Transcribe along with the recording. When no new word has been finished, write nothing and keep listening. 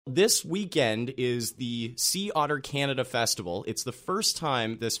This weekend is the Sea Otter Canada Festival. It's the first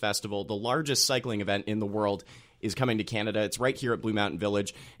time this festival, the largest cycling event in the world, is coming to Canada. It's right here at Blue Mountain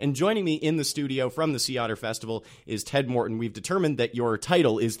Village. And joining me in the studio from the Sea Otter Festival is Ted Morton. We've determined that your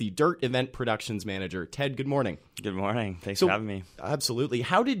title is the Dirt Event Productions Manager. Ted, good morning. Good morning. Thanks for having me. Absolutely.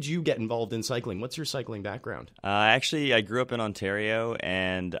 How did you get involved in cycling? What's your cycling background? Actually, I grew up in Ontario,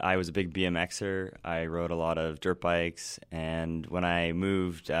 and I was a big BMXer. I rode a lot of dirt bikes, and when I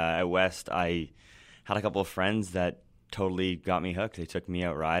moved out west, I had a couple of friends that totally got me hooked. They took me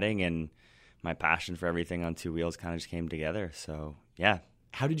out riding, and my passion for everything on two wheels kind of just came together. So, yeah.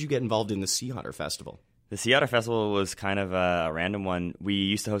 How did you get involved in the Sea Otter Festival? The Sea Otter Festival was kind of a random one. We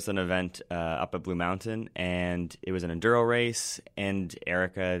used to host an event up at Blue Mountain, and it was an enduro race, and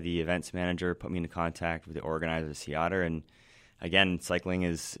Erica, the events manager, put me into contact with the organizer of Sea Otter. And again, cycling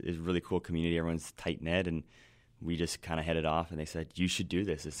is a really cool community. Everyone's tight-knit, and we just kind of hit it off, and they said, you should do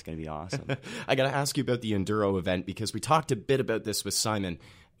this. It's going to be awesome. I got to ask you about the enduro event, because we talked a bit about this with Simon.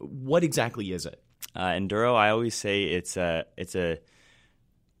 What exactly is it? Enduro, I always say it's a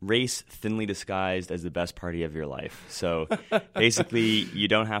race thinly disguised as the best party of your life. So basically, you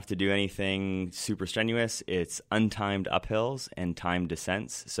don't have to do anything super strenuous. It's untimed uphills and timed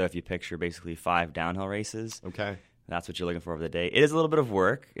descents. So if you picture basically 5 downhill races, okay, that's what you're looking for over the day. It is a little bit of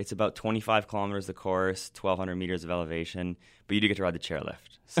work. It's about 25 kilometers the course, 1,200 meters of elevation, but you do get to ride the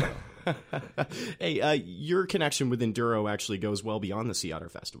chairlift. So. Hey, your connection with enduro actually goes well beyond the Sea Otter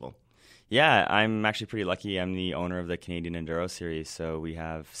Festival. Yeah, I'm actually pretty lucky. I'm the owner of the Canadian Enduro Series, so we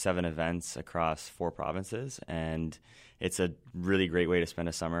have 7 events across 4 provinces, and it's a really great way to spend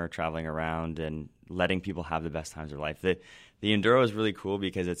a summer traveling around and letting people have the best times of their life. The enduro is really cool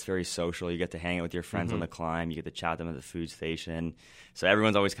because it's very social. You get to hang out with your friends on the climb. You get to chat with them at the food station. So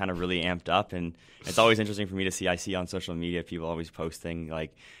everyone's always kind of really amped up, and it's always interesting for me to see. I see on social media people always posting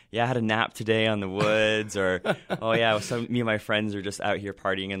like, yeah, I had a nap today on the woods, or, oh, yeah, me and my friends are just out here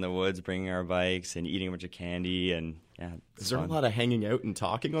partying in the woods, bringing our bikes and eating a bunch of candy, and yeah. Is there a lot of hanging out and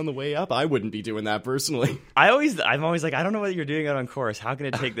talking on the way up? I wouldn't be doing that personally. I'm always like, I don't know what you're doing out on course. How can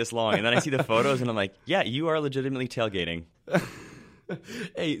it take this long? And then I see the photos, and I'm like, yeah, you are legitimately tailgating.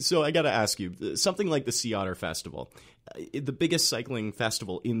 Hey, so I got to ask you, something like the Sea Otter Festival, the biggest cycling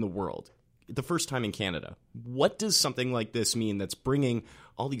festival in the world, the first time in Canada. What does something like this mean that's bringing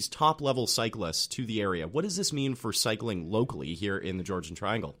all these top-level cyclists to the area? What does this mean for cycling locally here in the Georgian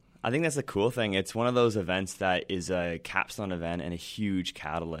Triangle? I think that's the cool thing. It's one of those events that is a capstone event and a huge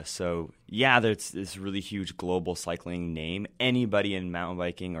catalyst. So, yeah, there's this really huge global cycling name. Anybody in mountain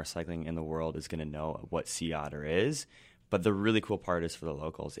biking or cycling in the world is going to know what Sea Otter is. But the really cool part is for the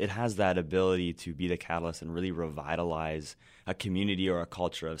locals. It has that ability to be the catalyst and really revitalize a community or a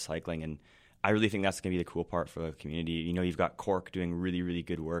culture of cycling. And I really think that's going to be the cool part for the community. You know, you've got Cork doing really, really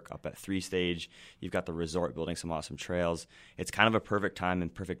good work up at 3 Stage. You've got the resort building some awesome trails. It's kind of a perfect time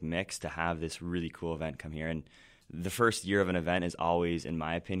and perfect mix to have this really cool event come here. And the first year of an event is always, in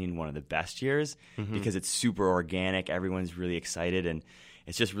my opinion, one of the best years because it's super organic. Everyone's really excited, and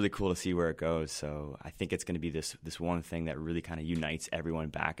it's just really cool to see where it goes. So I think it's going to be this one thing that really kind of unites everyone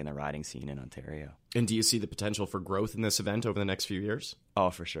back in the riding scene in Ontario. And do you see the potential for growth in this event over the next few years? Oh,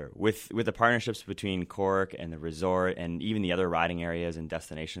 for sure. With the partnerships between Cork and the resort and even the other riding areas and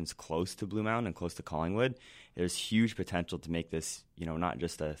destinations close to Blue Mountain and close to Collingwood, there's huge potential to make this, you know, not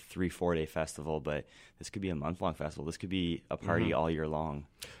just a 3-4 day festival, but this could be a month-long festival. This could be a party all year long.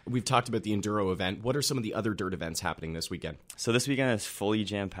 We've talked about the enduro event. What are some of the other dirt events happening this weekend? So this weekend is fully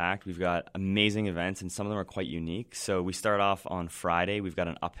jam-packed. We've got amazing events, and some of them are quite unique. So we start off on Friday. We've got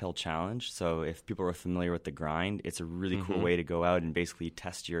an uphill challenge. So if people are familiar with the grind, it's a really cool way to go out and basically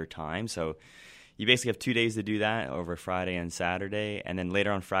test your time. So you basically have 2 days to do that over Friday and Saturday. And then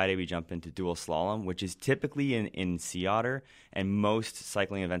later on Friday, we jump into dual slalom, which is typically in Sea Otter. And most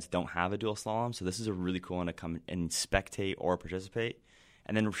cycling events don't have a dual slalom. So this is a really cool one to come and spectate or participate.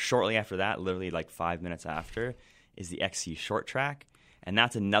 And then shortly after that, literally like 5 minutes after, is the XC short track. And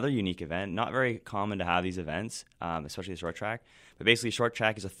that's another unique event. Not very common to have these events, especially the short track. But basically, short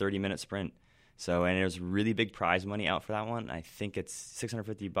track is a 30-minute sprint. So, and there's really big prize money out for that one. I think it's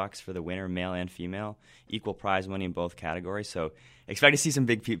 $650 for the winner, male and female. Equal prize money in both categories. So expect to see some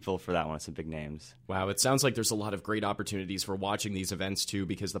big people for that one, some big names. Wow, it sounds like there's a lot of great opportunities for watching these events too,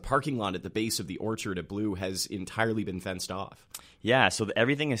 because the parking lot at the base of the orchard at Blue has entirely been fenced off. Yeah, so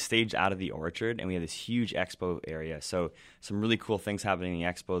everything is staged out of the orchard, and we have this huge expo area. So some really cool things happening in the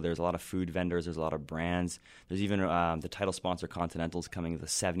expo. There's a lot of food vendors. There's a lot of brands. There's even the title sponsor Continental's coming with a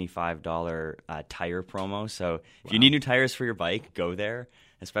 $75 tire promo. So if you need new tires for your bike, go there.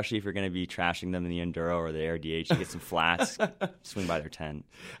 especially if you're going to be trashing them in the enduro or the ARDH to get some flats, swing by their tent.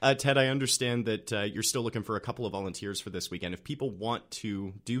 Ted, I understand that you're still looking for a couple of volunteers for this weekend. If people want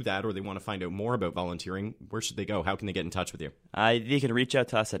to do that or they want to find out more about volunteering, where should they go? How can they get in touch with you? They can reach out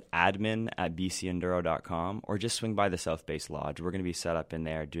to us at admin@bcenduro.com or just swing by the South Base Lodge. We're going to be set up in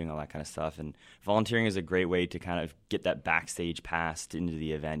there doing all that kind of stuff. And volunteering is a great way to kind of get that backstage pass into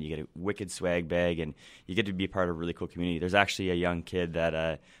the event. You get a wicked swag bag and you get to be part of a really cool community. There's actually a young kid,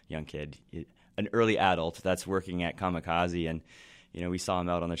 an early adult that's working at Kamikaze, and we saw him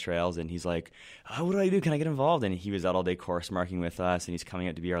out on the trails, and he's like, "Oh, what do I do? Can I get involved?" And he was out all day course marking with us, and he's coming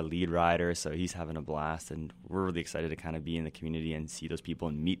out to be our lead rider, so he's having a blast, and we're really excited to kind of be in the community and see those people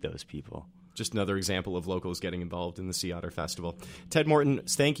and meet those people. Just another example of locals getting involved in the Sea Otter Festival. Ted Morton,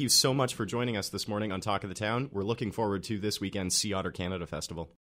 thank you so much for joining us this morning on Talk of the Town. We're looking forward to this weekend's Sea Otter Canada Festival.